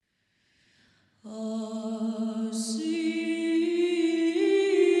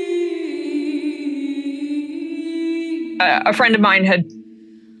a friend of mine had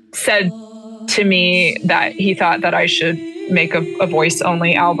said to me that he thought that I should make a voice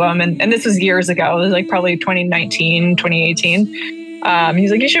only album. And this was years ago. It was like probably 2019, 2018.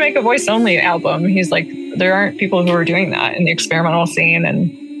 He's like, you should make a voice only album. He's like, there aren't people who are doing that in the experimental scene,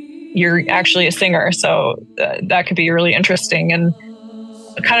 and you're actually a singer. So that could be really interesting. And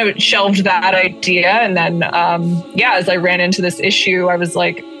I kind of shelved that idea. And then, as I ran into this issue, I was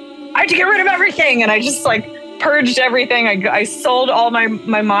like, I have to get rid of everything. And I just like purged everything. I sold all my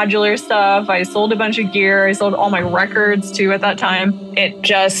modular stuff. I sold a bunch of gear. I sold all my records too at that time.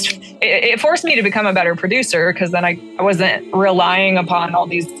 It forced me to become a better producer, because then I wasn't relying upon all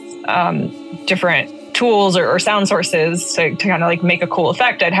these different tools or sound sources to kind of like make a cool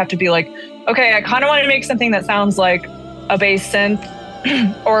effect. I'd have to be like, okay, I kind of want to make something that sounds like a bass synth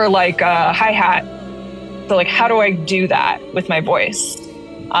or like a hi-hat. So like, how do I do that with my voice?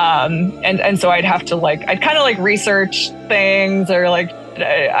 And so I'd have to I'd kind of like research things, or like,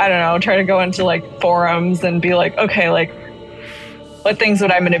 I don't know, try to go into like forums and be like, okay, like what things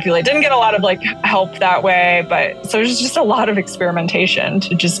would I manipulate? Didn't get a lot of like help that way, but so it was just a lot of experimentation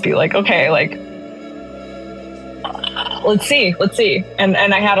to just be like, okay, like, let's see. And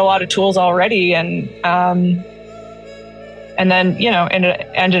I had a lot of tools already, and then, it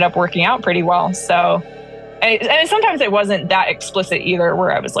ended up working out pretty well. So, and sometimes it wasn't that explicit either,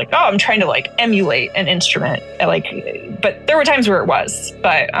 where I was like, oh, I'm trying to like emulate an instrument. But there were times where it was,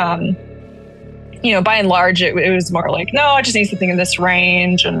 but, by and large, it was more like, no, I just need something in this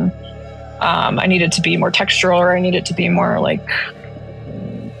range. And I need it to be more textural, or I need it to be more like,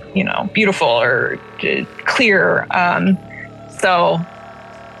 beautiful or clear.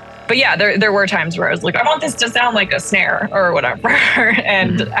 But yeah, there were times where I was like, I want this to sound like a snare or whatever.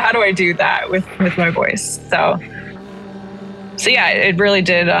 And how do I do that with my voice? So yeah, it really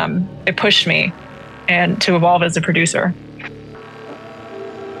did. It pushed me and to evolve as a producer.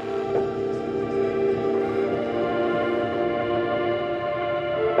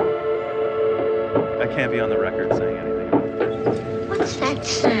 I can't be on the record saying anything. What's that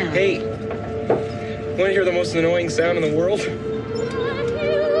sound? Hey, want to hear the most annoying sound in the world?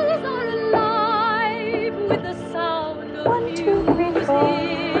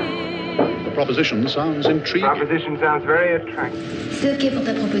 The proposition sounds intriguing. Proposition sounds very attractive. C'est OK pour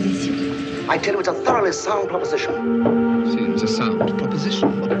ta proposition. I tell you, it's a thoroughly sound proposition. Seems a sound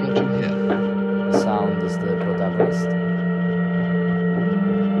proposition. What brought you here? Sound is the protagonist.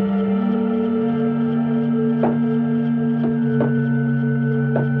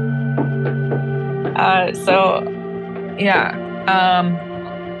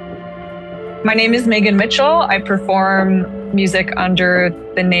 My name is Megan Mitchell. I perform music under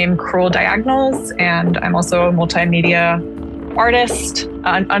the name Cruel Diagonals, and I'm also a multimedia artist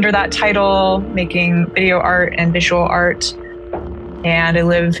under that title, making video art and visual art. And I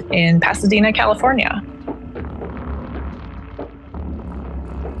live in Pasadena, California.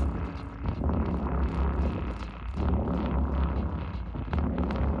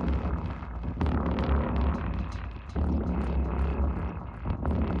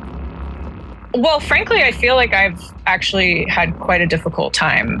 Well, frankly, I feel like I've actually had quite a difficult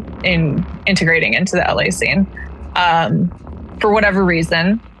time in integrating into the LA scene. For whatever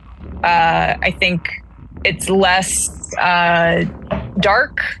reason, I think it's less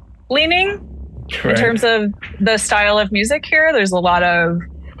dark leaning in terms of the style of music here. There's a lot of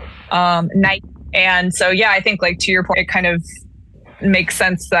night. And so, yeah, I think like to your point, it kind of makes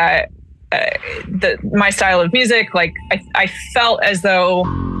sense that my style of music, like I felt as though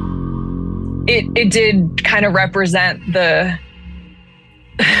it did kind of represent it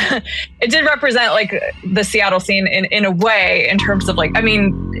did represent like the Seattle scene in a way, in terms of like, I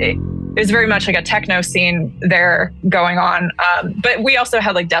mean, it was very much like a techno scene there going on. But we also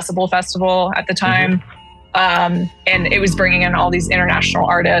had like Decibel Festival at the time. And it was bringing in all these international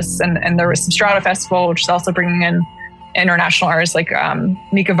artists, and there was some Strata Festival, which is also bringing in international artists like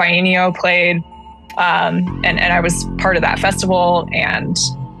Mika Vainio played. And I was part of that festival, and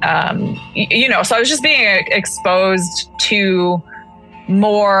so I was just being exposed to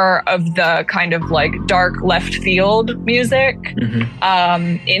more of the kind of like dark left field music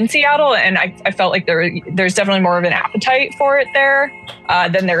in Seattle. And I felt like there's definitely more of an appetite for it there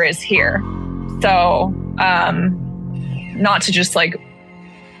than there is here. So not to just like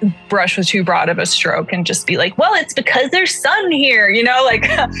brush with too broad of a stroke and just be like, well, it's because there's sun here, like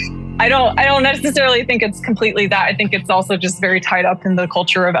I don't necessarily think it's completely that. I think it's also just very tied up in the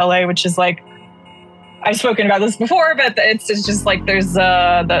culture of LA, which is like, I've spoken about this before, but it's just like there's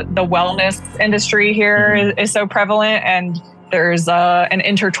the wellness industry here is so prevalent, and there's an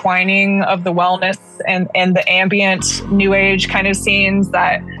intertwining of the wellness and the ambient new age kind of scenes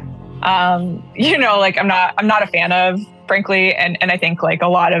that, you know, like I'm not a fan of, frankly. And I think like a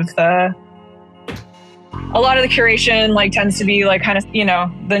lot of the curation like tends to be like kind of, you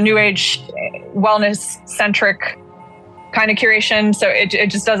know, the new age wellness centric kind of curation. So it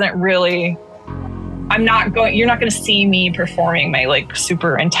just doesn't really, you're not going to see me performing my like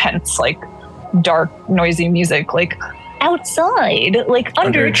super intense, like dark, noisy music, like outside, like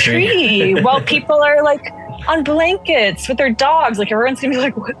under a tree while people are like on blankets with their dogs. Like everyone's gonna be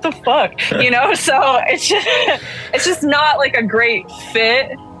like, what the fuck, you know? So it's just not like a great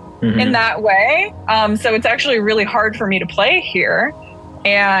fit in that way. So it's actually really hard for me to play here.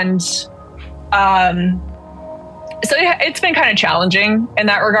 And so yeah, it's been kind of challenging in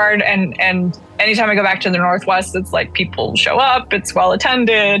that regard. And anytime I go back to the Northwest, it's like people show up, it's well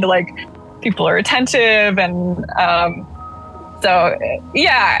attended, like people are attentive. And so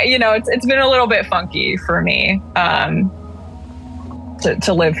yeah, you know, it's been a little bit funky for me to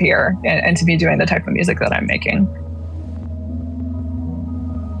live here and to be doing the type of music that I'm making.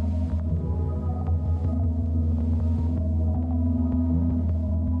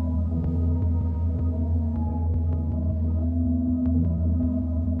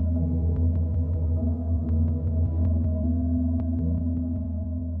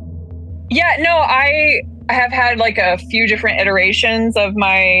 Yeah, no, I have had like a few different iterations of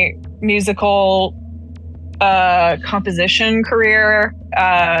my musical composition career.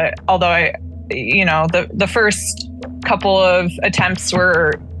 Although you know, the first couple of attempts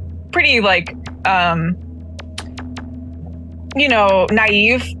were pretty like, you know,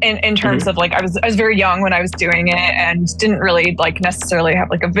 naive in terms of like, I was very young when I was doing it and didn't really like necessarily have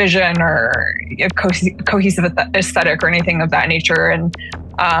like a vision or a cohesive aesthetic or anything of that nature. And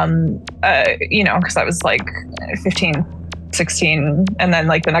you know, because I was like 15, 16, and then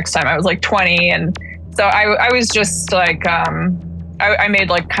like the next time I was like 20, and so I was just like I made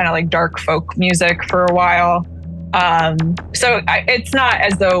like kind of like dark folk music for a while. So it's not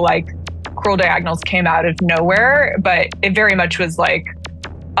as though like Cruel Diagonals came out of nowhere, but it very much was like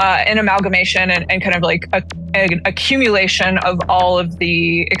an amalgamation and kind of like an accumulation of all of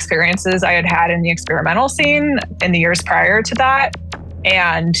the experiences I had in the experimental scene in the years prior to that.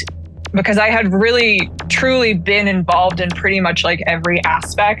 And because I had really truly been involved in pretty much like every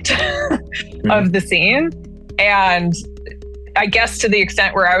aspect of the scene. And I guess to the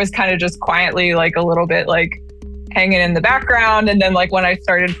extent where I was kind of just quietly like a little bit like hanging in the background. And then like when I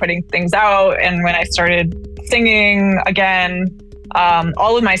started putting things out and when I started singing again,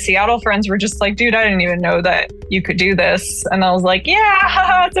 all of my Seattle friends were just like, dude, I didn't even know that you could do this. And I was like, yeah,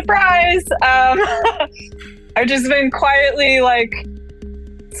 haha, surprise. I've just been quietly like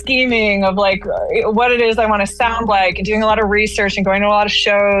scheming of like what it is I want to sound like and doing a lot of research and going to a lot of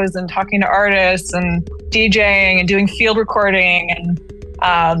shows and talking to artists and DJing and doing field recording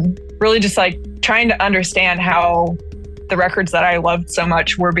and really just like trying to understand how the records that I loved so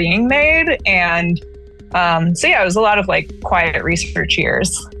much were being made. And so yeah, it was a lot of like quiet research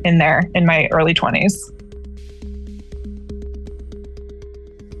years in there in my early 20s.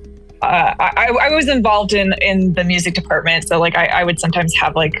 I was involved in the music department. So like I would sometimes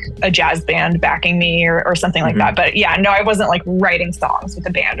have like a jazz band backing me or something like that. But yeah, no, I wasn't like writing songs with a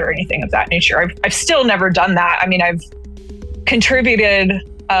band or anything of that nature. I've still never done that. I mean, I've contributed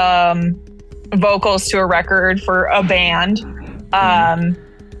vocals to a record for a band,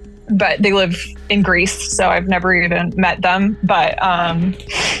 but they live in Greece, so I've never even met them. But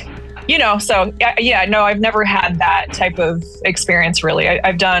you know, so yeah, no, I've never had that type of experience really.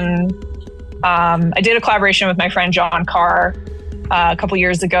 I've done, I did a collaboration with my friend John Carr a couple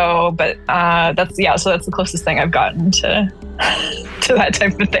years ago, but so that's the closest thing I've gotten to to that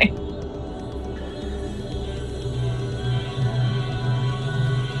type of thing.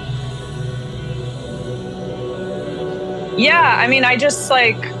 Yeah, I mean,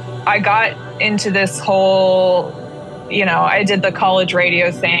 I got into this whole, you know, I did the college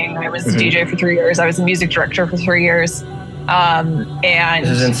radio thing. I was a DJ for 3 years. I was a music director for 3 years. And this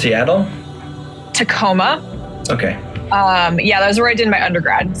is in Seattle? Tacoma. Okay. Yeah, that was where I did my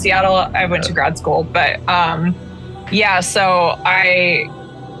undergrad. Seattle, I went to grad school. But yeah, so I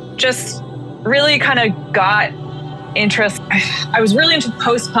just really kind of got interest. I was really into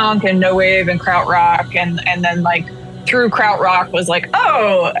post-punk and no wave and krautrock. And then like through krautrock was like,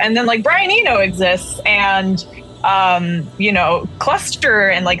 oh, and then like Brian Eno exists. And you know, Cluster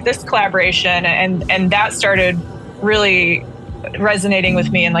and like this collaboration and that started really resonating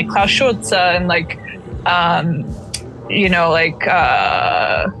with me, and like Klaus Schulze and like you know, like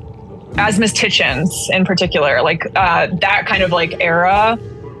Miss Titchens in particular, like that kind of like era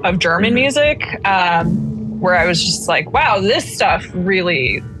of German music, where I was just like, wow, this stuff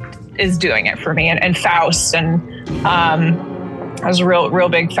really is doing it for me. And Faust, and I was a real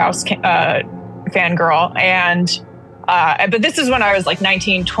big Faust fangirl. And but this is when I was like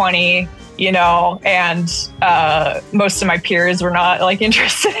 19, 20, you know, and most of my peers were not like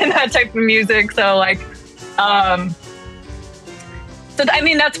interested in that type of music. So like, so I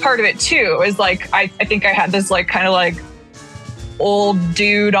mean, that's part of it too, is like, I think I had this like kind of like old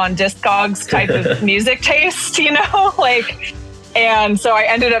dude on Discogs type of music taste, you know, like, and so I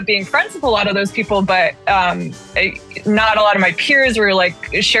ended up being friends with a lot of those people, but not a lot of my peers were like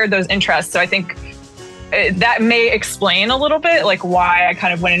shared those interests. So I think that may explain a little bit like why I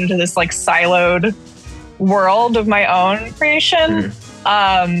kind of went into this like siloed world of my own creation.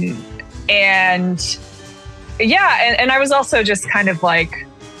 And yeah, and I was also just kind of like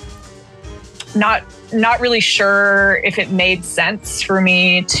not really sure if it made sense for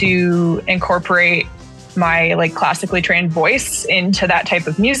me to incorporate my like classically trained voice into that type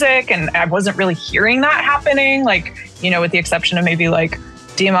of music. And I wasn't really hearing that happening, like, you know, with the exception of maybe like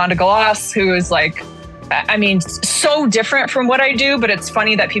Diamanda Galas, who is like, I mean, so different from what I do, but it's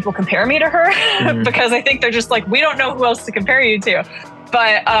funny that people compare me to her because I think they're just like, we don't know who else to compare you to.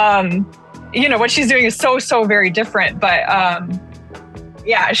 But, you know, what she's doing is so very different. But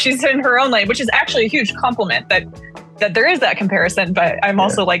yeah, she's in her own lane, which is actually a huge compliment that there is that comparison. But I'm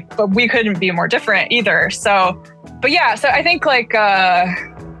also like, but we couldn't be more different either. So, but yeah, so I think like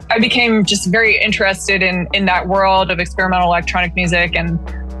I became just very interested in that world of experimental electronic music, and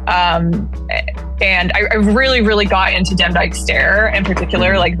I really got into Dem Dyke Stare in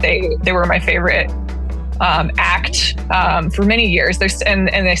particular. Like they were my favorite act for many years. And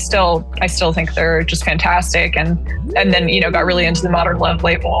I still think they're just fantastic. And then, you know, got really into the Modern Love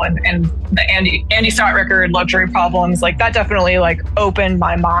label and the Andy Stott record, Luxury Problems. Like that definitely like opened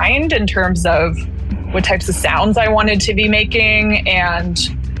my mind in terms of what types of sounds I wanted to be making. And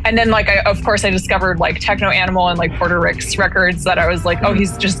then like, of course I discovered like Techno Animal and like Porter Ricks records that I was like, oh,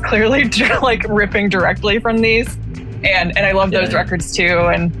 he's just clearly like ripping directly from these. And I love those records too.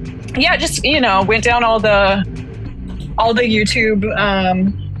 And yeah, just, you know, went down all the YouTube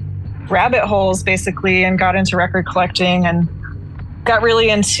rabbit holes basically, and got into record collecting and got really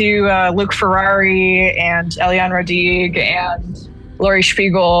into Luke Ferrari and Eliane Rodigue and Laurie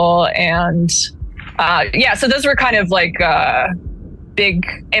Spiegel. And yeah, so those were kind of like big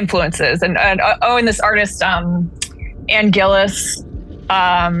influences. And this artist, Ann Gillis,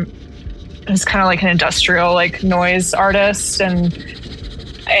 is kind of like an industrial like noise artist, and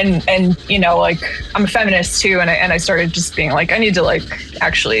you know, like I'm a feminist too, and I started just being like, I need to like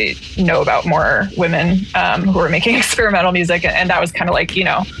actually know about more women who are making experimental music, and that was kind of like, you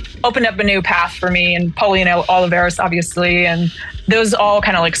know, opened up a new path for me. And Paulina Oliveros, obviously, and those all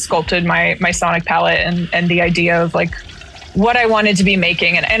kind of like sculpted my sonic palette and the idea of like what I wanted to be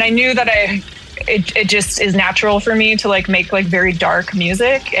making. And I knew that it just is natural for me to like make like very dark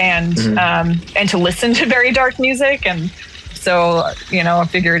music and to listen to very dark music. And so, you know, I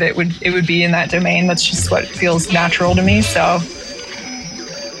figured it would be in that domain. That's just what feels natural to me. So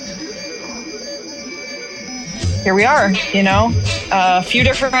here we are, you know, a few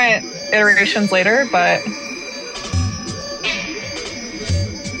different iterations later, but.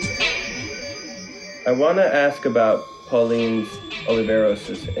 I want to ask about Pauline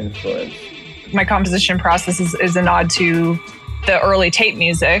Oliveros' influence. My composition process is a nod to the early tape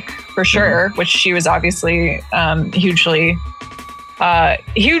music, for sure, which she was obviously hugely,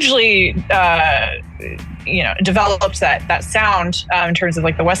 you know, developed that sound in terms of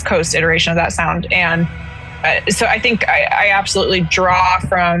like the West Coast iteration of that sound. And so I think I absolutely draw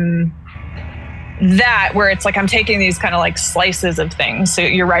from that, where it's like I'm taking these kind of like slices of things. So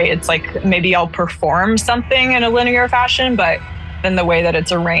you're right, it's like maybe I'll perform something in a linear fashion, but then the way that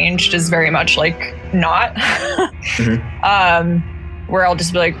it's arranged is very much like not. Where I'll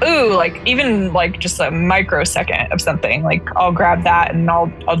just be like, ooh, like even like just a microsecond of something, like I'll grab that and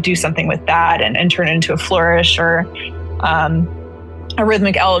I'll do something with that and turn it into a flourish or a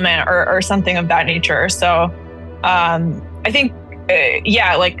rhythmic element or something of that nature. So I think,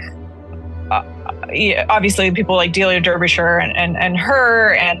 obviously people like Delia Derbyshire and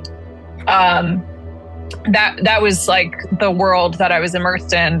her, and that was like the world that I was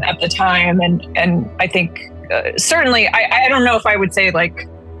immersed in at the time. And I think certainly, I don't know if I would say like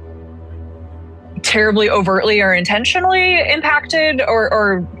terribly overtly or intentionally impacted,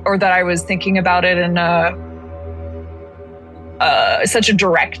 or that I was thinking about it in such a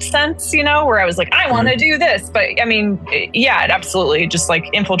direct sense, you know, where I was like, I want to do this. But I mean, yeah, it absolutely just like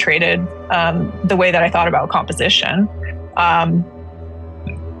infiltrated the way that I thought about composition.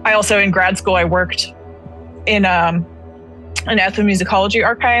 I also, in grad school, I worked in an ethnomusicology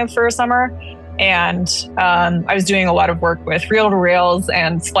archive for a summer. And I was doing a lot of work with reel-to-reels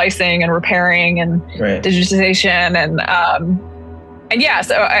and splicing and repairing and digitization. And yeah,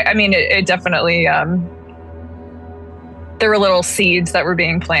 so I mean, it definitely, there were little seeds that were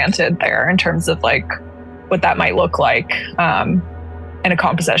being planted there in terms of like what that might look like in a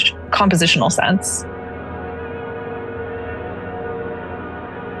compositional sense.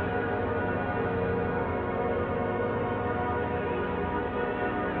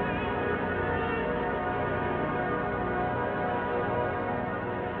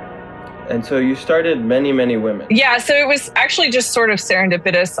 And so you started Many, Many Women. Yeah, so it was actually just sort of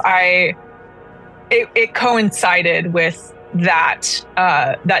serendipitous. It coincided with that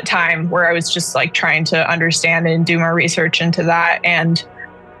time where I was just like trying to understand and do more research into that. And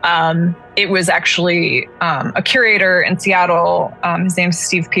it was actually a curator in Seattle. His name's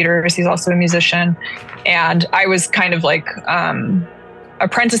Steve Peters. He's also a musician. And I was kind of like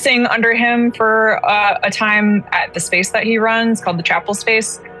apprenticing under him for a time at the space that he runs called the Chapel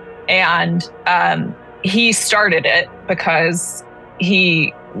Space. And he started it because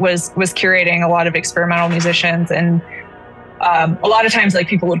he was curating a lot of experimental musicians. And a lot of times like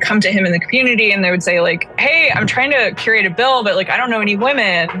people would come to him in the community and they would say like, hey, I'm trying to curate a bill, but like, I don't know any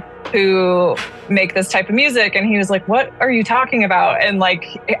women who make this type of music. And he was like, what are you talking about? And like,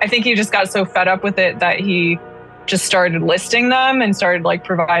 I think he just got so fed up with it that he just started listing them and started like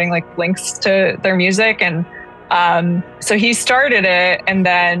providing like links to their music. And so he started it, and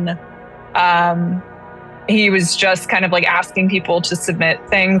then he was just kind of like asking people to submit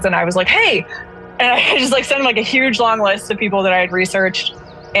things. And I was like, hey, and I just like sent him like a huge long list of people that I had researched.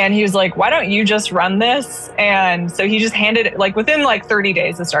 And he was like, why don't you just run this? And so he just handed it, like within like 30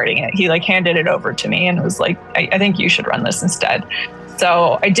 days of starting it, he like handed it over to me and was like, I think you should run this instead.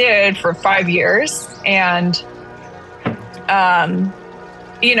 So I did for 5 years. And,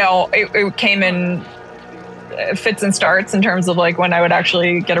 you know, it came in fits and starts in terms of like when I would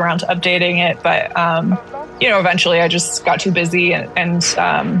actually get around to updating it. But, you know, eventually I just got too busy, and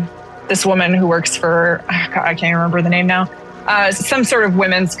this woman who works for, God, I can't remember the name now, some sort of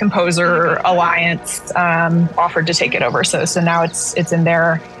women's composer alliance offered to take it over. So now it's in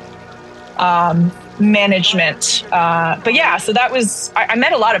their management. But yeah, so that was, I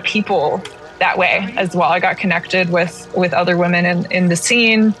met a lot of people that way as well. I got connected with other women in the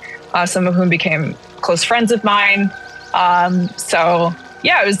scene, some of whom became close friends of mine. So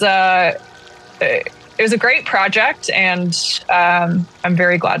yeah, it was a great project, and I'm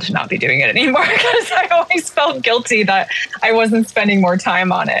very glad to not be doing it anymore because I always felt guilty that I wasn't spending more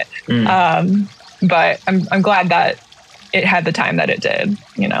time on it. But I'm glad that it had the time that it did,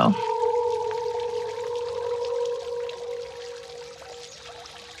 you know.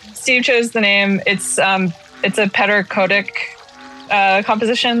 Steve chose the name. It's a Peter-Kodik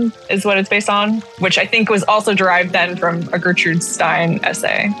composition is what it's based on, which I think was also derived then from a Gertrude Stein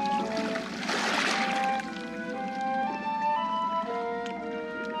essay.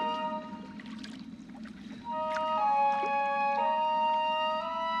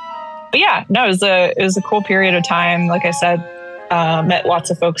 But yeah, no, it was a cool period of time. Like I said, met lots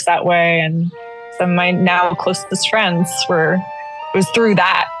of folks that way, and some of my now closest friends was through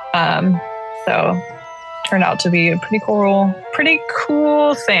that. So turned out to be a pretty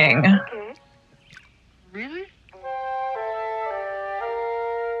cool thing. Really?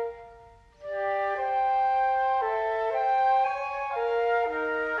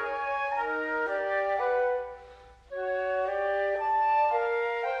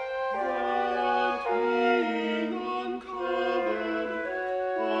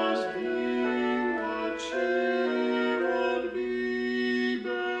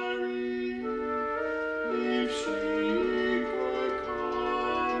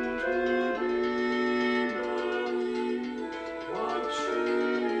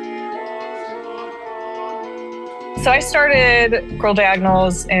 So I started Girl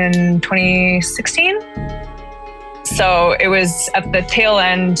Diagonals in 2016. So it was at the tail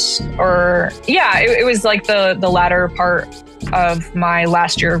end, or yeah, it was like the latter part of my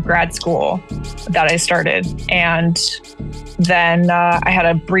last year of grad school that I started. And then I had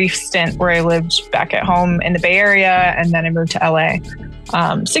a brief stint where I lived back at home in the Bay Area, and then I moved to LA.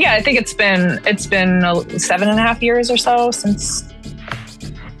 So yeah, I think it's been 7.5 years or so since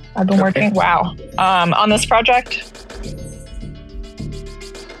I've been working. Wow. On this project.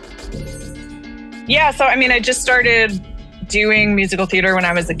 Yeah, so I mean, I just started doing musical theater when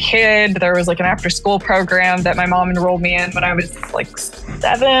I was a kid. There was like an after school program that my mom enrolled me in when I was like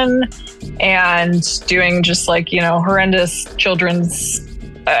 7, and doing just like, you know, horrendous children's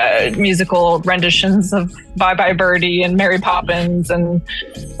musical renditions of Bye Bye Birdie and Mary Poppins and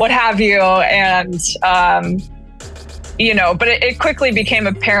what have you. And, you know, but it quickly became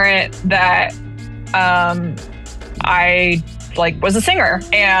apparent that I like was a singer,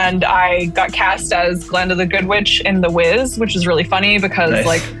 and I got cast as Glenda the Good Witch in The Wiz, which is really funny because Nice.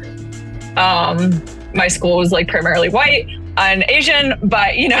 like my school was like primarily white and Asian,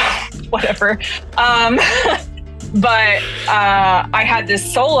 but you know, whatever. But I had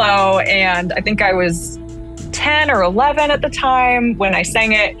this solo, and I think I was 10 or 11 at the time when I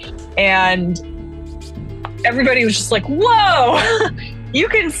sang it, and everybody was just like, whoa, you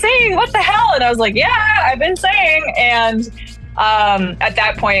can sing, what the hell? And I was like, yeah, I've been singing. And at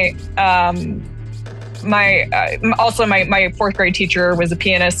that point, my 4th grade teacher was a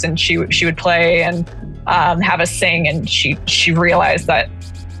pianist, and she would play and have us sing, and she realized that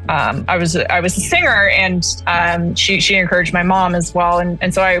I was a singer, and she encouraged my mom as well,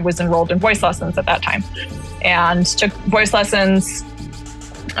 and so I was enrolled in voice lessons at that time, and took voice lessons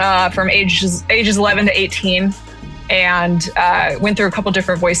from ages 11 to 18, and went through a couple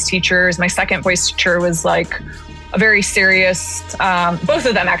different voice teachers. My second voice teacher was like a very serious, both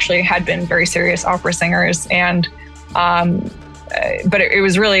of them actually had been very serious opera singers, and but it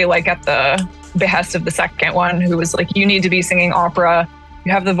was really like at the behest of the second one, who was like, you need to be singing opera,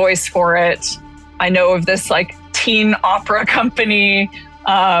 you have the voice for it. I know of this like teen opera company,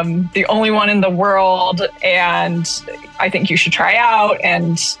 the only one in the world, and I think you should try out.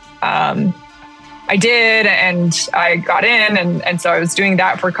 And I did, and I got in, and so I was doing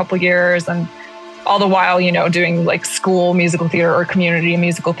that for a couple years, and all the while, you know, doing like school musical theater or community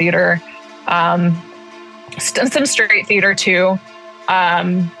musical theater, some straight theater too.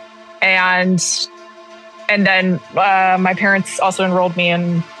 And then my parents also enrolled me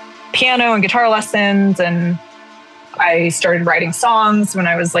in piano and guitar lessons, and I started writing songs when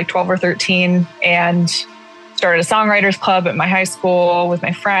I was like 12 or 13, and started a songwriters club at my high school with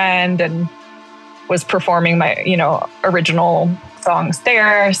my friend, and was performing my, you know, original songs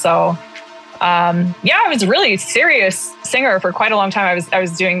there. So I was a really serious singer for quite a long time. I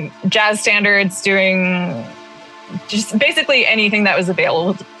was doing jazz standards, doing just basically anything that was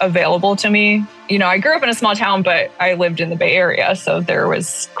available to me. You know, I grew up in a small town, but I lived in the Bay Area, so there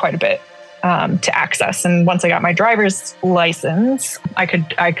was quite a bit to access. And once I got my driver's license, I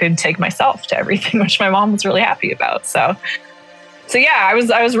could take myself to everything, which my mom was really happy about. So yeah, I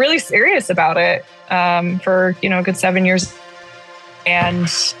was really serious about it for, you know, a good 7 years, and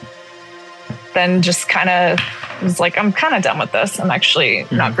then just kind of was like, I'm kind of done with this. I'm actually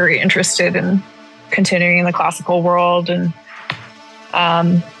not very interested in continuing in the classical world, and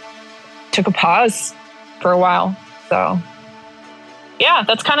took a pause for a while. So yeah,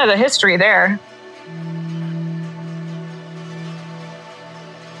 that's kind of the history there.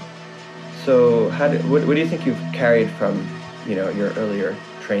 So what do you think you've carried from, you know, your earlier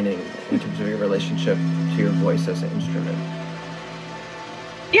training in terms of your relationship to your voice as an instrument?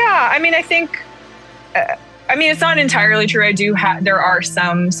 Yeah, I mean, I think, it's not entirely true. There are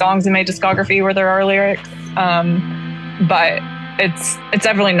some songs in my discography where there are lyrics, but it's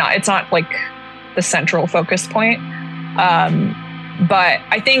definitely not. It's not like the central focus point. But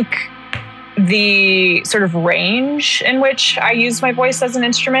I think the sort of range in which I use my voice as an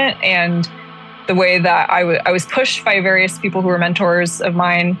instrument, and the way that I was pushed by various people who were mentors of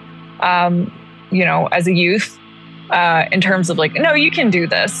mine, you know, as a youth, in terms of like, no, you can do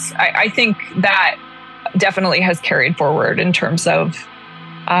this. I think that definitely has carried forward in terms of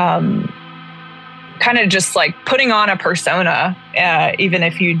kind of just like putting on a persona, even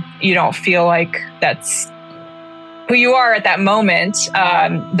if you don't feel like that's who you are at that moment.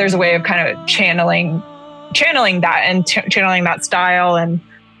 There's a way of kind of channeling that and channeling that style. And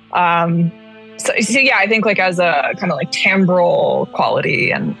so yeah, I think like as a kind of like timbral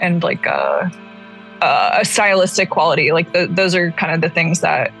quality and like a stylistic quality, like those are kind of the things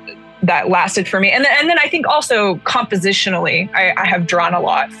that lasted for me. And then I think also compositionally, I have drawn a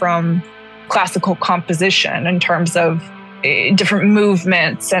lot from classical composition in terms of different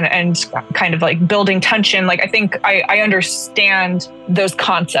movements and kind of like building tension. Like I think I understand those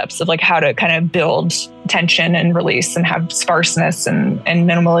concepts of like how to kind of build tension and release and have sparseness and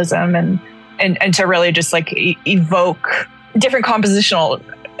minimalism and to really just like evoke different compositional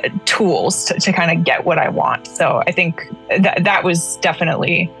tools to kind of get what I want. So I think that was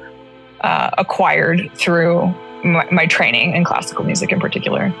definitely acquired through my training in classical music in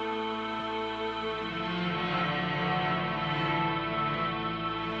particular.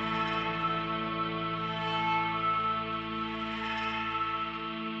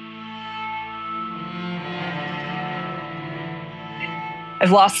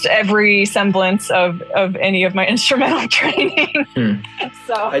 I've lost every semblance of any of my instrumental training.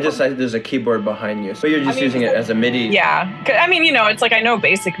 So there's a keyboard behind you, so you're just using it as a MIDI. Yeah, I mean, it's like I know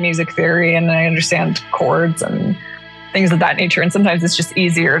basic music theory and I understand chords and things of that nature, and sometimes it's just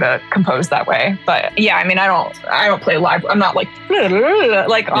easier to compose that way. But yeah, I mean, I don't play live. I'm not like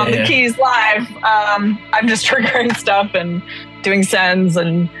on the keys live. I'm just triggering stuff and doing sends,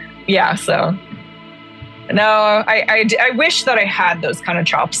 and yeah. So no, I wish that I had those kind of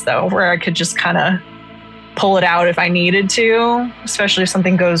chops though, where I could just kind of pull it out if I needed to, especially if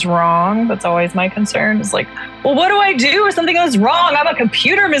something goes wrong. That's always my concern. It's like, well, what do I do if something goes wrong? I'm a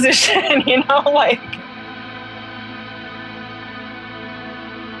computer musician, like.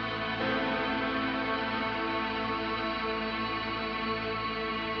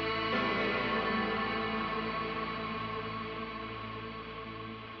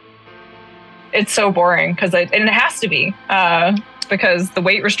 It's so boring and it has to be because the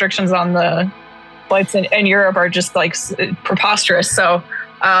weight restrictions on the flights in Europe are just like preposterous. So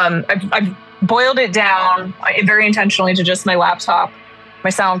I've boiled it down very intentionally to just my laptop, my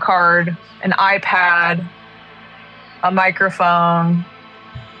sound card, an iPad, a microphone.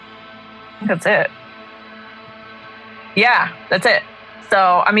 I think that's it. Yeah, that's it.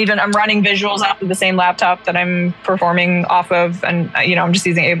 So I'm running visuals off of the same laptop that I'm performing off of, and I'm just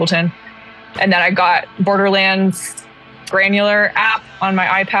using Ableton. And then I got Borderlands granular app on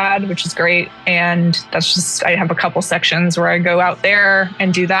my iPad, which is great. And that's just, I have a couple sections where I go out there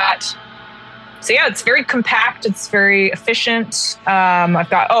and do that. So yeah, it's very compact. It's very efficient. I've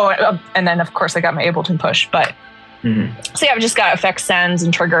got, and then of course I got my Ableton push, but so yeah, I've just got effects sends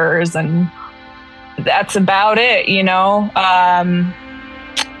and triggers, and that's about it.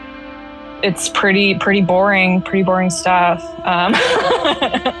 It's pretty boring stuff.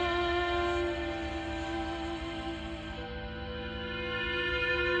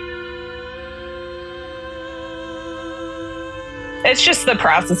 It's just the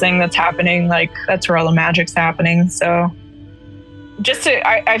processing that's happening. Like, that's where all the magic's happening. So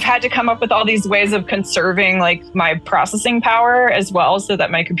I've had to come up with all these ways of conserving like my processing power as well, so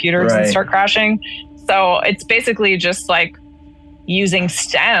that my computer doesn't start crashing. So it's basically just like using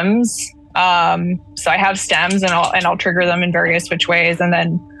stems. So I have stems and I'll trigger them in various which ways. And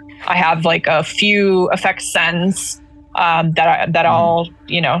then I have like a few effect sends that I'll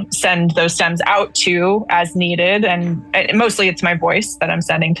send those stems out to as needed, and mostly it's my voice that I'm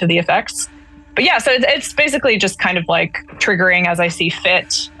sending to the effects. But yeah, so it's basically just kind of like triggering as I see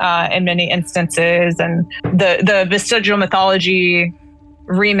fit in many instances. And the vestigial mythology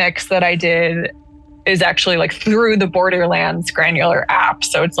remix that I did is actually like through the Borderlands granular app.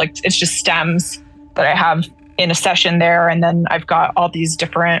 So it's just stems that I have in a session there, and then I've got all these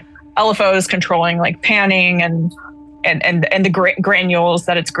different LFOs controlling like panning and the granules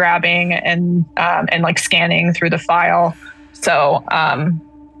that it's grabbing and like scanning through the file. So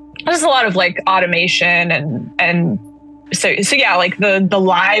there's a lot of like automation and so yeah, like the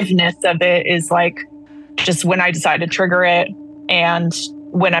liveness of it is like just when I decide to trigger it and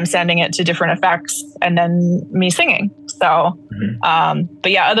when I'm sending it to different effects and then me singing. So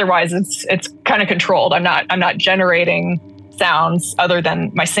but yeah, otherwise it's kind of controlled. I'm not generating sounds other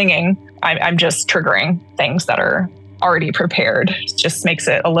than my singing. I'm just triggering things that are already prepared. It just makes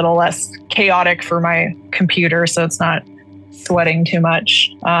it a little less chaotic for my computer, so it's not sweating too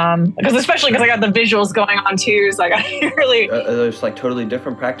much. Especially because I got the visuals going on too, so I got really. Are those like totally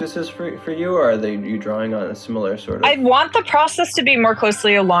different practices for you, or are you drawing on a similar sort of? I want the process to be more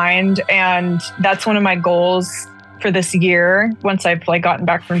closely aligned, and that's one of my goals for this year. Once I've like gotten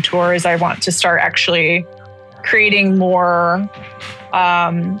back from tours, I want to start actually creating more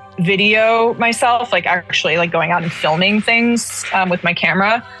video myself, like actually like going out and filming things with my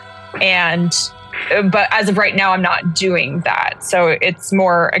camera. But as of right now, I'm not doing that. So it's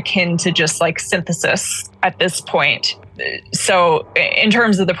more akin to just like synthesis at this point. So in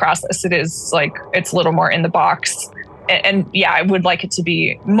terms of the process, it is like, it's a little more in the box. And yeah, I would like it to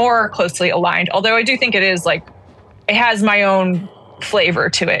be more closely aligned. Although I do think it is like, it has my own flavor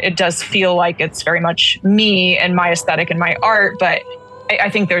to it. It does feel like it's very much me and my aesthetic and my art, but I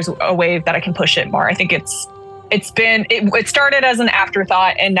think there's a way that I can push it more. I think it started as an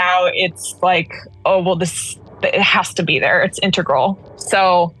afterthought, and now it's like, oh, well, it has to be there. It's integral.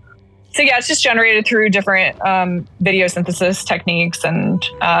 So yeah, it's just generated through different video synthesis techniques and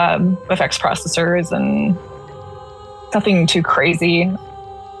effects processors, and nothing too crazy.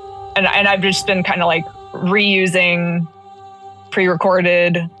 And I've just been kind of like reusing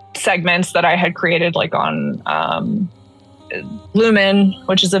pre-recorded segments that I had created like on Lumen,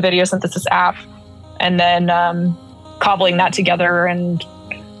 which is a video synthesis app. And then cobbling that together and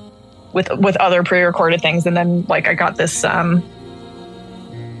with other pre-recorded things. And then like I got this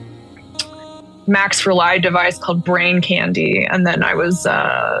Max for Live device called Brain Candy, and then I was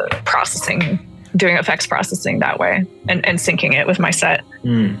doing effects processing that way and syncing it with my set.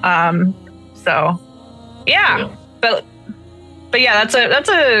 So yeah, but yeah, that's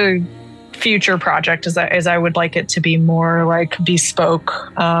a future project as I would like it to be more like bespoke,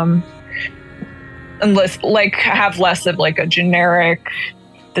 and less like have less of like a generic,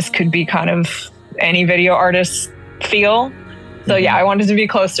 this could be kind of any video artist feel. So yeah, I wanted to be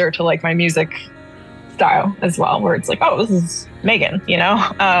closer to like my music style as well, where it's like, oh, this is Megan, you know?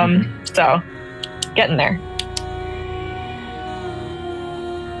 So getting there.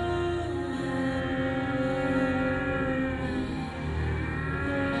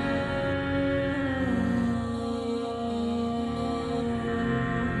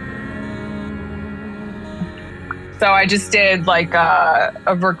 So I just did like a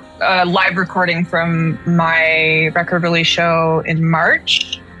live recording from my record release show in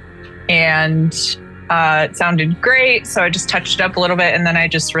March, and it sounded great. So I just touched it up a little bit, and then I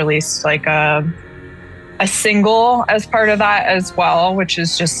just released like a single as part of that as well, which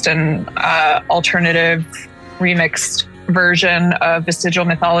is just an alternative remixed version of Vestigial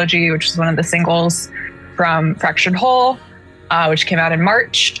Mythology, which is one of the singles from Fractured Whole, which came out in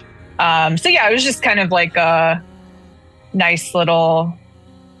March. So yeah, it was just kind of like a nice little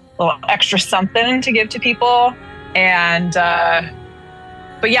extra something to give to people. And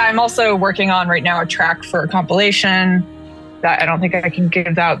but yeah, I'm also working on right now a track for a compilation that I don't think I can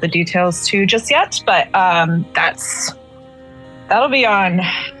give out the details to just yet, but that'll be on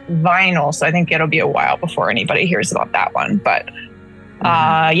vinyl, so I think it'll be a while before anybody hears about that one. But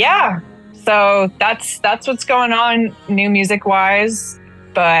yeah, so that's what's going on new music wise.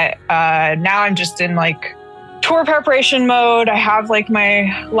 But now I'm just in like tour preparation mode. I have like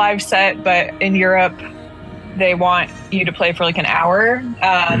my live set, but in Europe they want you to play for like an hour.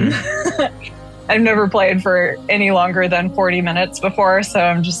 I've never played for any longer than 40 minutes before, so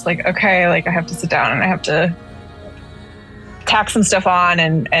I'm just like, okay, like I have to sit down and I have to tack some stuff on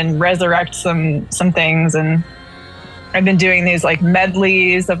and resurrect some things. And I've been doing these like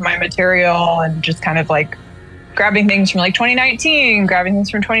medleys of my material and just kind of like grabbing things from like 2019, grabbing things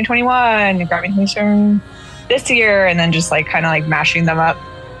from 2021, grabbing things from this year, and then just like kind of like mashing them up.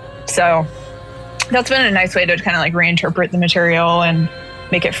 So that's been a nice way to kind of like reinterpret the material and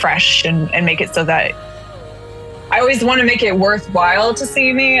make it fresh and make it so that I always want to make it worthwhile to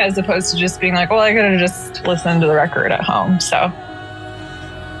see me, as opposed to just being like, well, I could have just listened to the record at home. So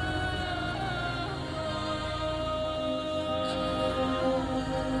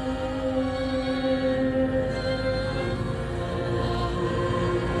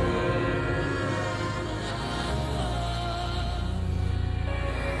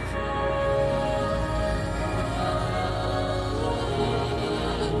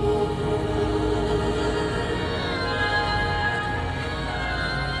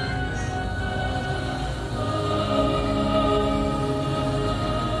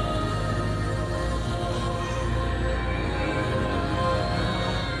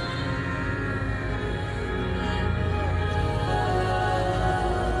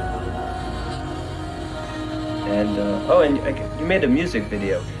and you made a music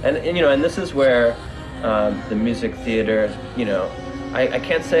video, and you know, and this is where the music theater, you know, I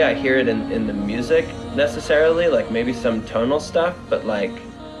can't say I hear it in the music necessarily, like maybe some tonal stuff, but like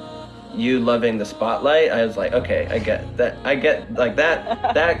you loving the spotlight, I was like, okay, I get like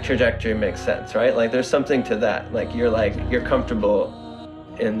that trajectory makes sense, right? Like there's something to that, like you're comfortable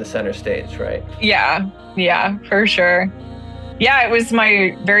in the center stage, right? Yeah, for sure. Yeah, it was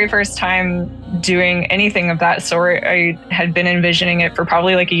my very first time doing anything of that sort. I had been envisioning it for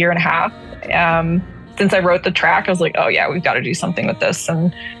probably like a year and a half. Since I wrote the track, I was like, oh yeah, we've got to do something with this.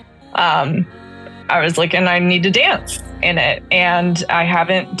 And I was like, and I need to dance in it. And I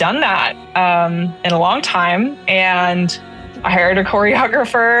haven't done that in a long time. And I hired a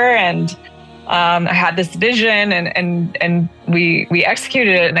choreographer, and I had this vision, and we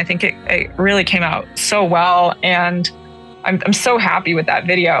executed it. And I think it really came out so well. And I'm so happy with that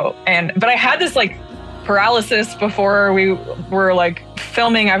video. But I had this like paralysis before we were like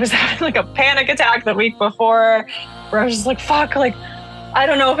filming. I was having like a panic attack the week before, where I was just like, fuck, like, I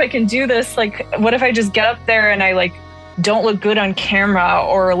don't know if I can do this. Like, what if I just get up there and I like don't look good on camera,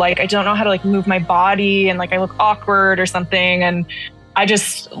 or like I don't know how to like move my body and like I look awkward or something. And I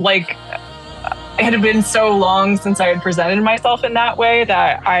just like, it had been so long since I had presented myself in that way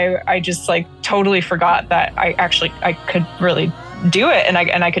that I just like totally forgot that I could really do it, and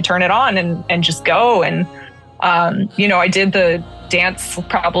I could turn it on and just go. And I did the dance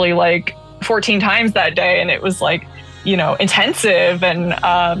probably like 14 times that day, and it was like, intensive. And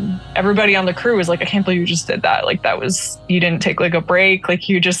everybody on the crew was like, I can't believe you just did that. Like, you didn't take like a break. Like,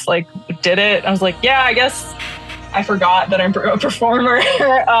 you just like did it. I was like, yeah, I guess I forgot that I'm a performer.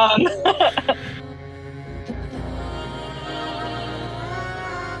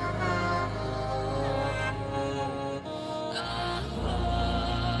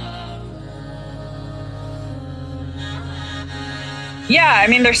 Yeah, I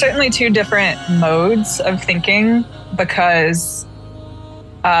mean, there's certainly two different modes of thinking, because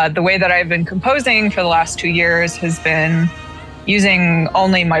the way that I've been composing for the last 2 years has been using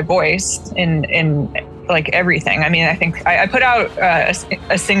only my voice in like everything. I mean, I think I put out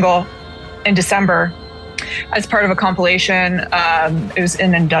a single in December as part of a compilation. It was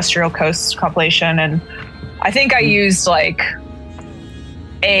an Industrial Coast compilation, and I think I used like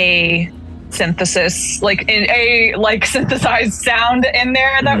a synthesis, like in a like synthesized sound in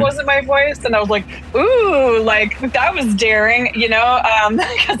there that wasn't my voice, and I was like, ooh, like that was daring,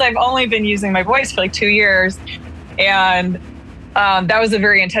 because I've only been using my voice for like 2 years, and that was a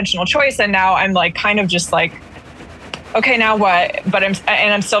very intentional choice. And now I'm like kind of just like, okay, now what? But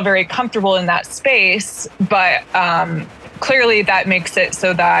I'm still very comfortable in that space, but clearly that makes it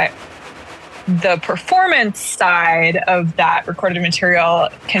so that the performance side of that recorded material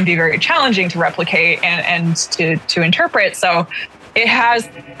can be very challenging to replicate and to interpret. So it has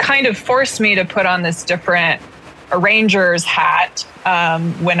kind of forced me to put on this different arranger's hat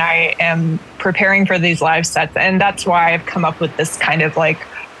when I am preparing for these live sets. And that's why I've come up with this kind of like,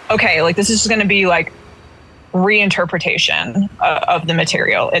 okay, like this is just going to be like reinterpretation of the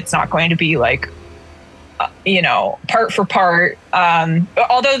material. It's not going to be like, part for part.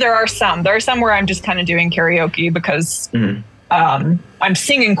 Although there are some where I'm just kind of doing karaoke because I'm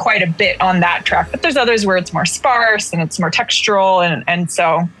singing quite a bit on that track, but there's others where it's more sparse and it's more textural. And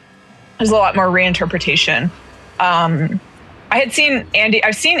so there's a lot more reinterpretation. I've seen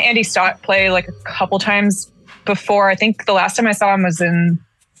Andy Stott play like a couple times before. I think the last time I saw him was in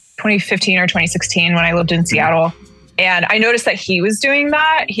 2015 or 2016 when I lived in Seattle. And I noticed that he was doing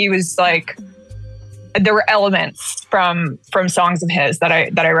that. He was like, there were elements from songs of his that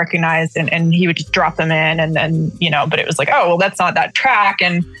I recognized, and he would just drop them in, and then, but it was like, oh, well, that's not that track.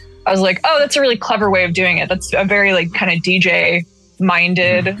 And I was like, oh, that's a really clever way of doing it. That's a very like kind of DJ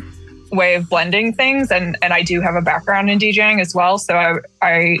minded way of blending things. And I do have a background in DJing as well. So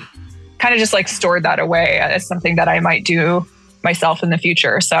I kind of just like stored that away as something that I might do myself in the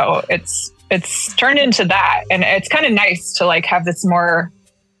future. So it's turned into that. And it's kind of nice to like have this more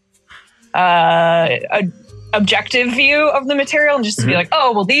objective view of the material, and just to be like,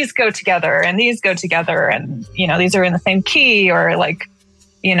 oh, well, these go together and these go together, and these are in the same key, or like,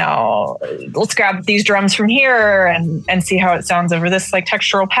 let's grab these drums from here and see how it sounds over this like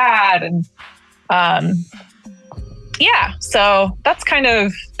textural pad. And so that's kind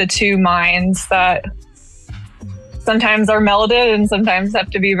of the two minds that sometimes are melded and sometimes have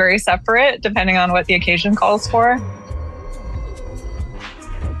to be very separate depending on what the occasion calls for.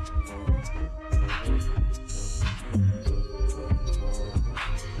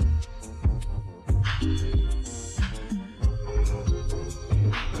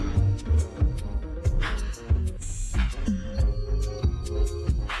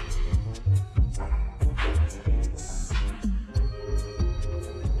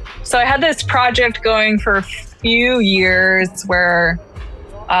 So I had this project going for a few years where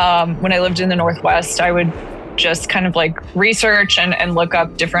when I lived in the Northwest, I would just kind of like research and look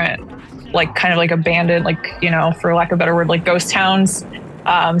up different, like kind of like abandoned, like, for lack of a better word, like ghost towns.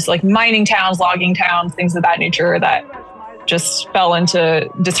 So like mining towns, logging towns, things of that nature that just fell into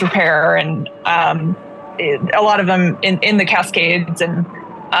disrepair, and a lot of them in the Cascades, and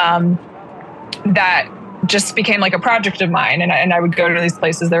that just became like a project of mine. And I would go to these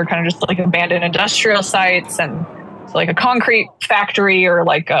places that were kind of just like abandoned industrial sites, and like a concrete factory, or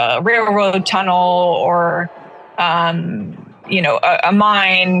like a railroad tunnel, or, a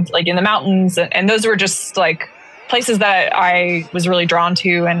mine like in the mountains. And those were just like places that I was really drawn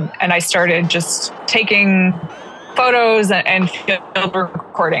to. And I started just taking photos and field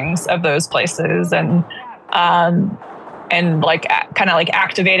recordings of those places, and like kind of like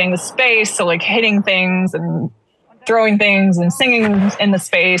activating the space. So like hitting things and throwing things and singing in the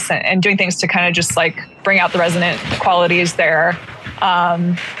space, and doing things to kind of just like bring out the resonant qualities there.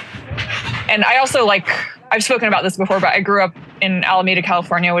 And I also like, I've spoken about this before, but I grew up in Alameda,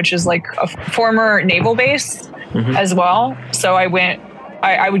 California, which is like a former naval base as well. So I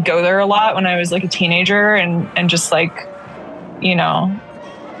would go there a lot when I was like a teenager, and just like,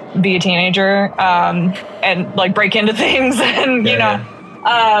 be a teenager and like break into things and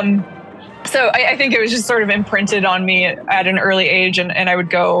so I think it was just sort of imprinted on me at an early age, and I would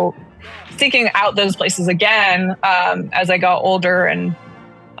go seeking out those places again as I got older. And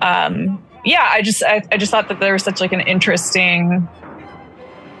I just thought that there was such like an interesting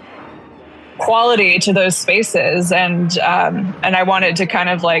quality to those spaces, and I wanted to kind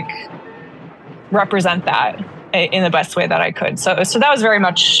of like represent that in the best way that I could. So that was very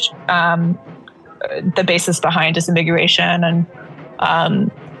much the basis behind disambiguation,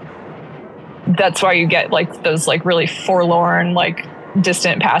 and that's why you get like those like really forlorn, like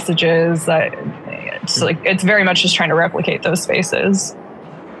distant passages that it's very much just trying to replicate those spaces.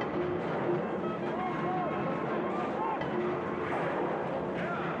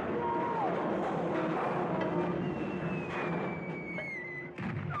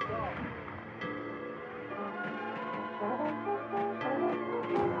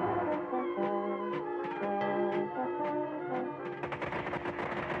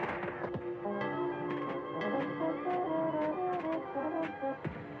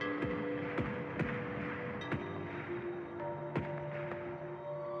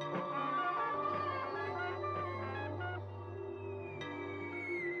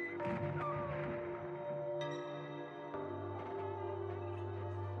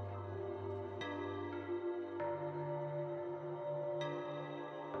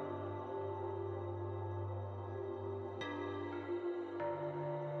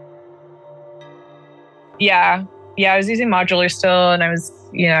 Yeah, I was using modular still, and I was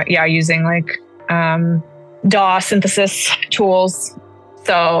using like DAW synthesis tools.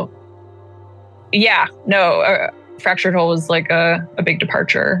 So Fractured Hole was like a big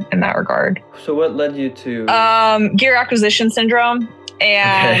departure in that regard. So what led you to gear acquisition syndrome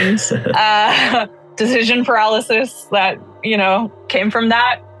and decision paralysis that came from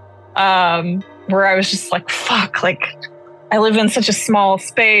that, where I was just like, fuck, like I live in such a small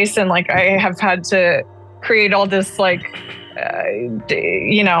space, and like I have had to create all this like I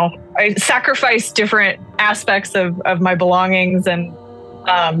sacrificed different aspects of my belongings and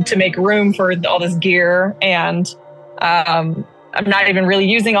to make room for all this gear, and I'm not even really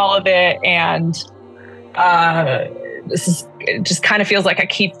using all of it, and it just kind of feels like I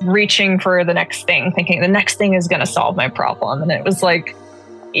keep reaching for the next thing, thinking the next thing is going to solve my problem. And it was like,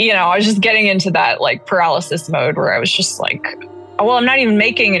 I was just getting into that like paralysis mode where I was just like, oh, well, I'm not even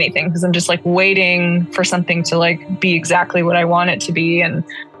making anything because I'm just like waiting for something to like be exactly what I want it to be. And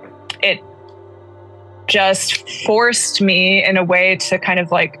it just forced me in a way to kind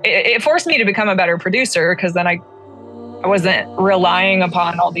of like, it forced me to become a better producer, because then I wasn't relying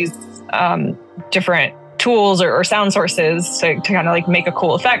upon all these different tools or sound sources to kind of like make a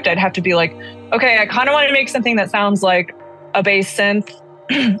cool effect. I'd have to be like, okay, I kind of want to make something that sounds like a bass synth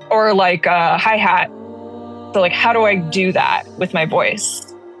or like a hi-hat. So like, how do I do that with my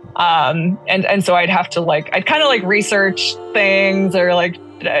voice? And so I'd have to like, I'd kind of like research things, or like,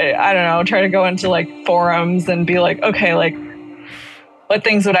 I don't know, try to go into like forums and be like, okay, like what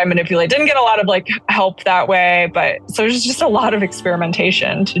things would I manipulate? Didn't get a lot of like help that way, but so there's just a lot of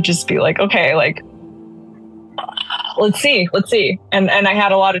experimentation to just be like, okay, like, let's see. And I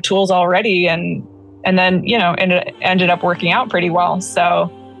had a lot of tools already, and then, it ended up working out pretty well. So,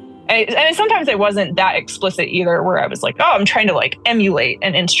 and sometimes it wasn't that explicit either, where I was like, oh, I'm trying to like emulate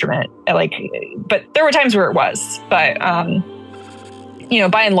an instrument, like, but there were times where it was, but,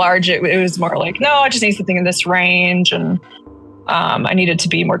 by and large, it was more like, no, I just need something in this range. And, I need it to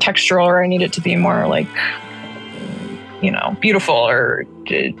be more textural, or I need it to be more like, beautiful or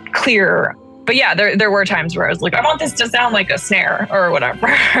clear. But yeah, there were times where I was like, I want this to sound like a snare or whatever.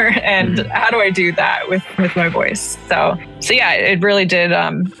 And how do I do that with my voice? So yeah, it really did.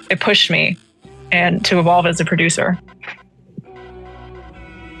 It pushed me and to evolve as a producer.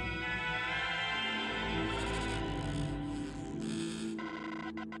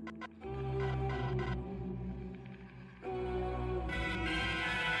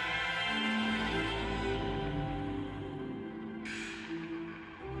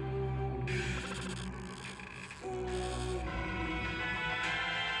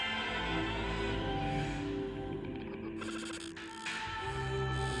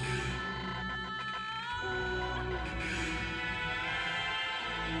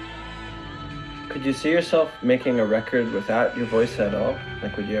 Could you see yourself making a record without your voice at all?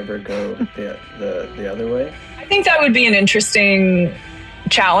 Like, would you ever go the other way? I think that would be an interesting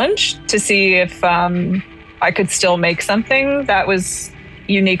challenge to see if I could still make something that was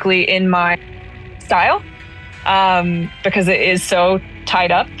uniquely in my style, because it is so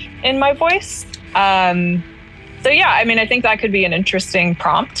tied up in my voice. So yeah, I mean, I think that could be an interesting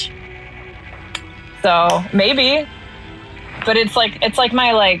prompt. So maybe, but it's like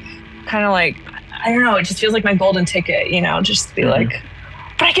my like, kind of like, I don't know, it just feels like my golden ticket, you know, just to be like,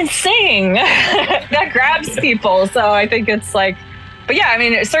 but I can sing. That grabs people. So I think it's like, but yeah, I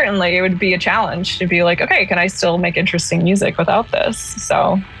mean, certainly it would be a challenge to be like, okay, can I still make interesting music without this?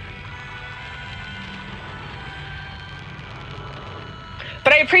 So.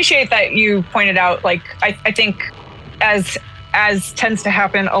 But I appreciate that you pointed out, like, I think as tends to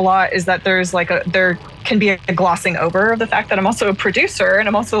happen a lot is that there can be a glossing over of the fact that I'm also a producer and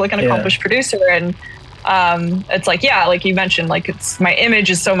I'm also like an accomplished producer. And it's like, yeah, like you mentioned, like it's my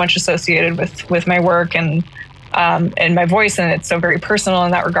image is so much associated with my work and my voice. And it's so very personal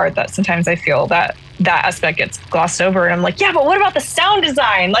in that regard that sometimes I feel that aspect gets glossed over. And I'm like, yeah, but what about the sound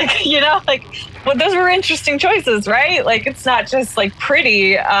design? Like, you know, like, well, those were interesting choices, right? Like, it's not just like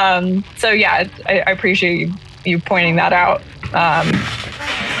pretty. So yeah, I appreciate you pointing that out.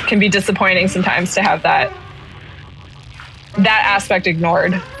 Can be disappointing sometimes to have that aspect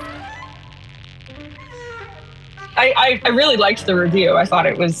ignored. I really liked the review. I thought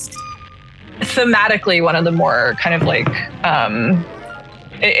it was thematically one of the more kind of like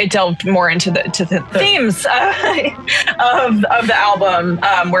it delved more into the themes of the album,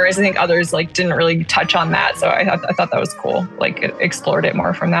 whereas I think others like didn't really touch on that. So I thought that was cool. Like it explored it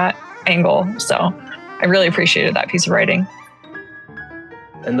more from that angle. So I really appreciated that piece of writing.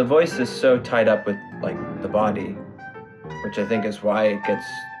 And the voice is so tied up with like the body, which I think is why it gets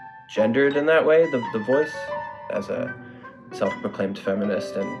gendered in that way. The voice, as a self-proclaimed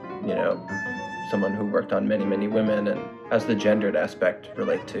feminist and, you know, someone who worked on many women, and how's the gendered aspect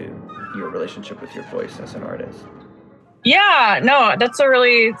relate to your relationship with your voice as an artist? Yeah, no, that's a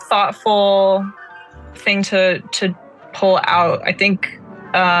really thoughtful thing to pull out. I think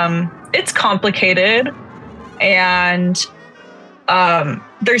it's complicated, and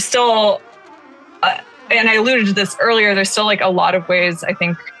there's still, and I alluded to this earlier, there's still like a lot of ways I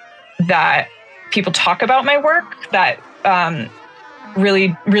think that people talk about my work that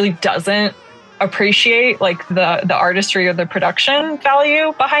really doesn't appreciate like the artistry or the production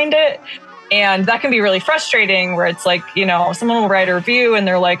value behind it. And that can be really frustrating, where it's like, you know, someone will write a review and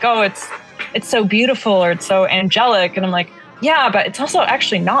they're like, oh, it's so beautiful or it's so angelic. And I'm like, yeah, but it's also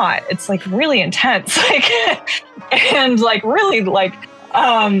actually not. It's like really intense, like, and like really like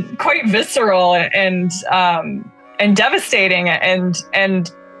quite visceral and devastating.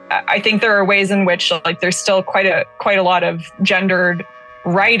 And I think there are ways in which like there's still quite a lot of gendered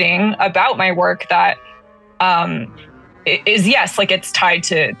writing about my work that is, yes, like it's tied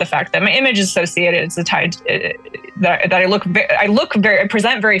to the fact that my image is associated. It's tied that I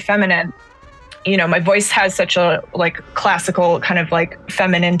present very feminine. You know, my voice has such a like classical kind of like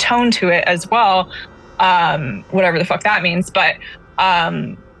feminine tone to it as well. Whatever the fuck that means, but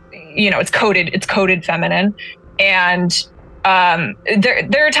you know, it's coded feminine, and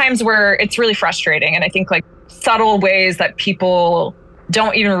there are times where it's really frustrating, and I think like subtle ways that people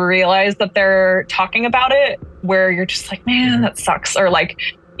don't even realize that they're talking about it, where you're just like, man, that sucks, or like,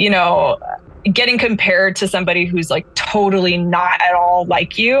 you know, getting compared to somebody who's like totally not at all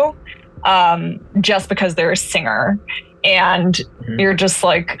like you, just because they're a singer, and you're just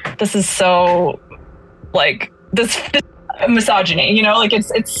like, this is so like this misogyny, you know, like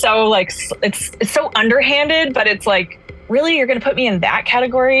it's so like it's so underhanded, but it's like, really, you're gonna put me in that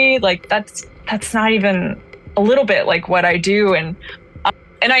category? Like that's not even a little bit like what I do. And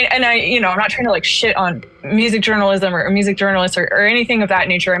I, you know, I'm not trying to like shit on music journalism or music journalists or anything of that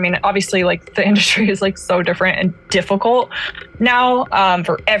nature. I mean, obviously, like the industry is like so different and difficult now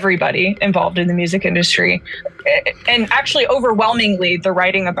for everybody involved in the music industry. And actually, overwhelmingly, the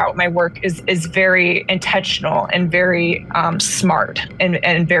writing about my work is very intentional and very smart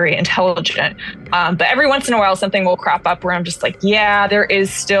and very intelligent. But every once in a while, something will crop up where I'm just like, yeah, there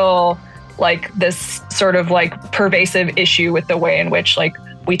is still like this sort of like pervasive issue with the way in which like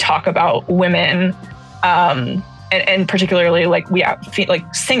we talk about women, and particularly like we have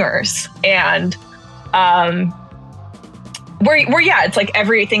like singers, and where yeah, it's like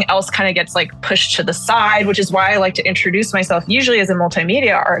everything else kind of gets like pushed to the side, which is why I like to introduce myself usually as a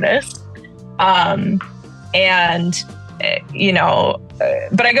multimedia artist, and you know,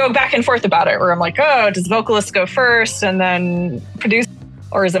 but I go back and forth about it, where I'm like, oh, does vocalist go first and then producer,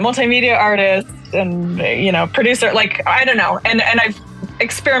 or is it multimedia artist and, you know, producer? Like, I don't know. And I've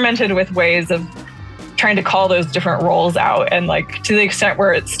experimented with ways of trying to call those different roles out, and like to the extent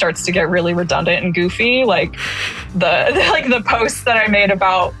where it starts to get really redundant and goofy, like the post that I made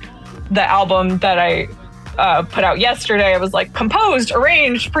about the album that I put out yesterday. It was like composed,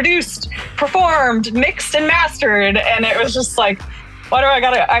 arranged, produced, performed, mixed, and mastered. And it was just like, what do I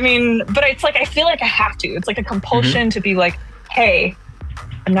gotta, I mean, but it's like, I feel like I have to. It's like a compulsion to be like, hey,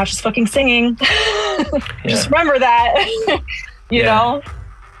 I'm not just fucking singing. Just remember that, you know?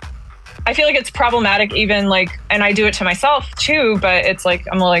 I feel like it's problematic even like, and I do it to myself too, but it's like,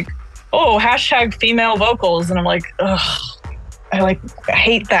 I'm like, oh, hashtag female vocals. And I'm like, ugh, I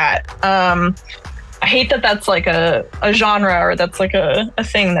hate that. I hate that that's like a genre, or that's like a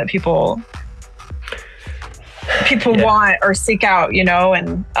thing that people want or seek out, you know?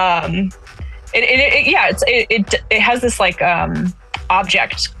 And it has this like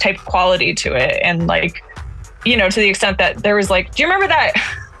object type quality to it. And like, you know, to the extent that there was like, do you remember that?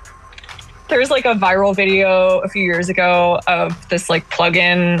 There was like a viral video a few years ago of this like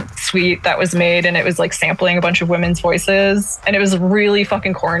plugin suite that was made, and it was like sampling a bunch of women's voices, and it was really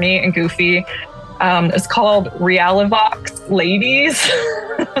fucking corny and goofy. It's called Realivox Ladies.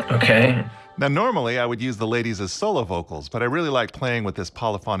 Okay. Now, normally I would use the ladies as solo vocals, but I really like playing with this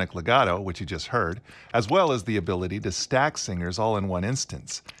polyphonic legato, which you just heard, as well as the ability to stack singers all in one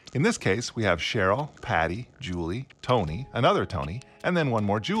instance. In this case, we have Cheryl, Patty, Julie, Tony, another Tony, and then one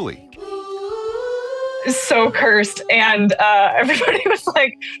more Julie. So cursed, and everybody was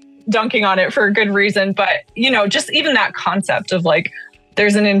like dunking on it for a good reason. But you know, just even that concept of like,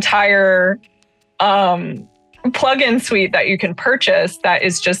 there's an entire plugin suite that you can purchase that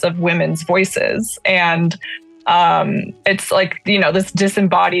is just of women's voices, and it's like, you know, this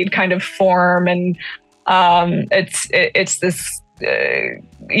disembodied kind of form, and it's this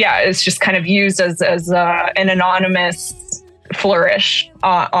it's just kind of used as an anonymous flourish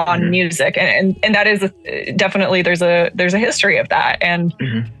on music, and that is definitely there's a history of that. And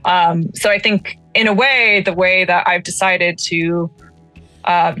so I think in a way, the way that I've decided to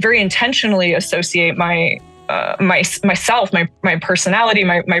very intentionally associate myself, my personality,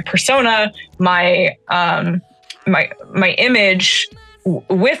 my persona, my image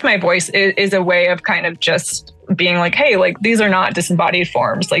with my voice is a way of kind of just being like, hey, like these are not disembodied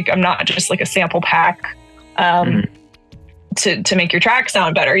forms. Like I'm not just like a sample pack to make your track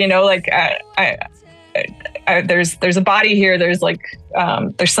sound better, you know, like there's a body here. There's like,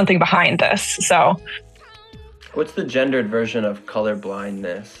 there's something behind this. So what's the gendered version of color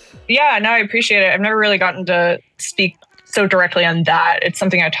blindness? Yeah, no, I appreciate it. I've never really gotten to speak so directly on that. It's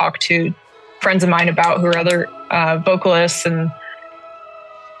something I talk to friends of mine about who are other vocalists, and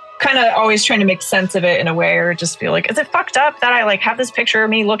kind of always trying to make sense of it in a way, or just feel like, is it fucked up that I like have this picture of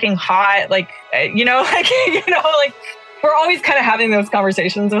me looking hot? Like, you know, like, you know, like, we're always kind of having those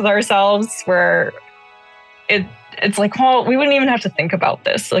conversations with ourselves where it's like, well, we wouldn't even have to think about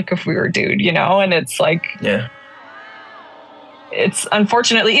this, like if we were a dude, you know? And it's like, it's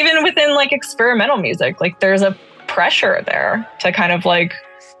unfortunately, even within like experimental music, like there's a pressure there to kind of like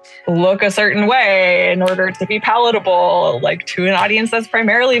look a certain way in order to be palatable, like to an audience that's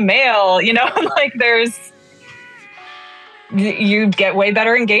primarily male, you know? Like you get way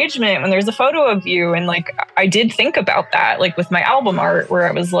better engagement when there's a photo of you. And like, I did think about that, like with my album art, where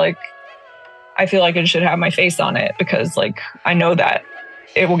I was like, I feel like it should have my face on it because like, I know that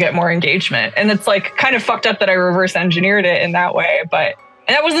it will get more engagement. And it's like kind of fucked up that I reverse engineered it in that way. And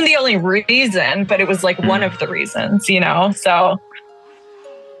that wasn't the only reason, but it was like one of the reasons, you know? So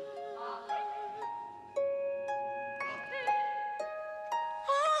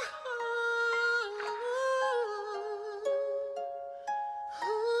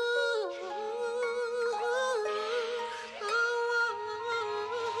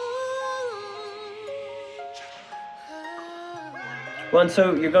Well, and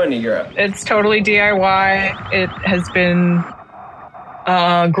so you're going to Europe. It's totally DIY. It has been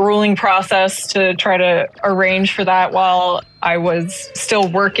a grueling process to try to arrange for that while I was still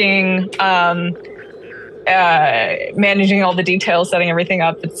working, managing all the details, setting everything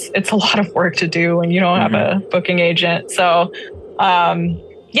up. It's a lot of work to do when you don't have a booking agent. So,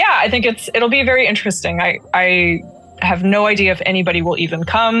 I think it'll be very interesting. I have no idea if anybody will even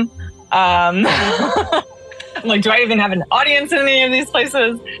come. I'm like, do I even have an audience in any of these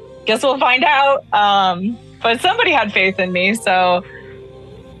places? Guess we'll find out. But somebody had faith in me, so.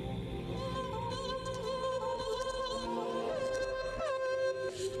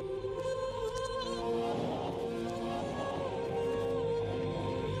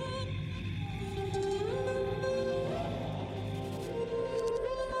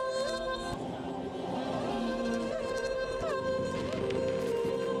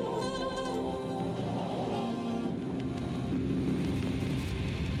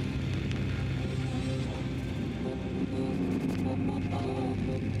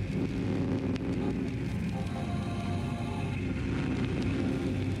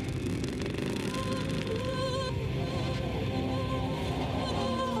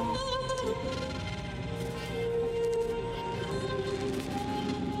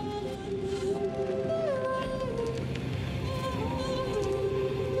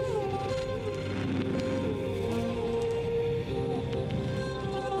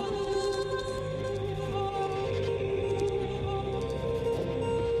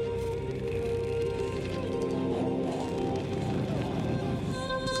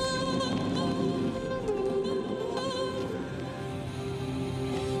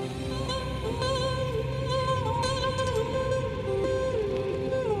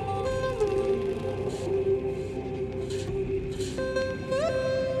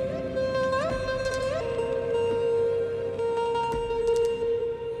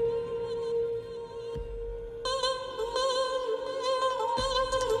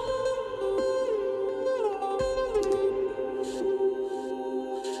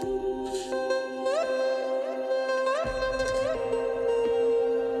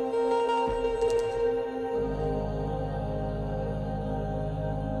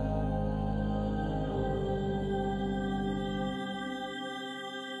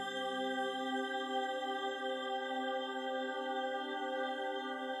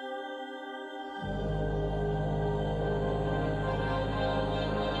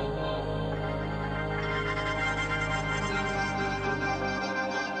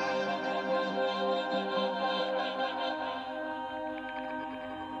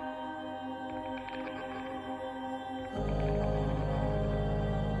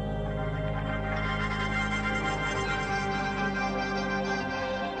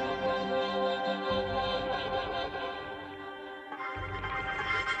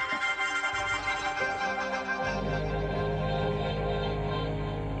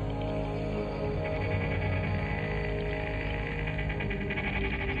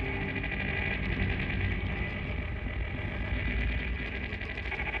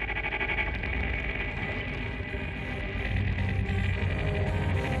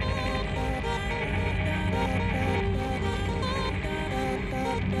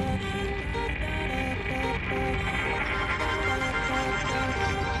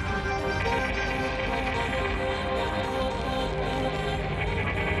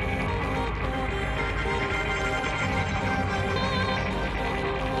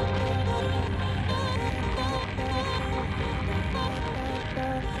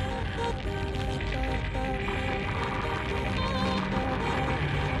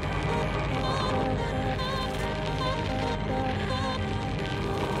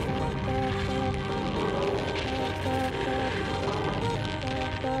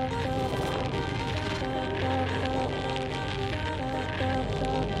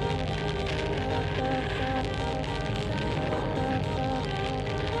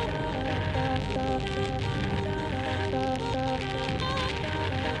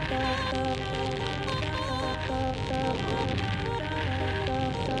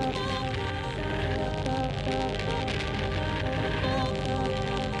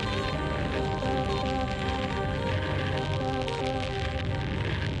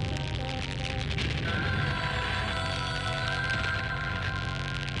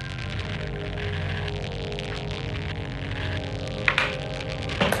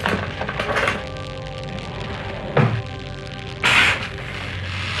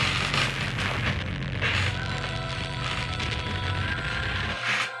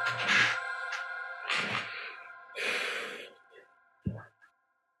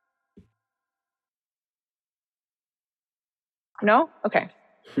 No? Okay.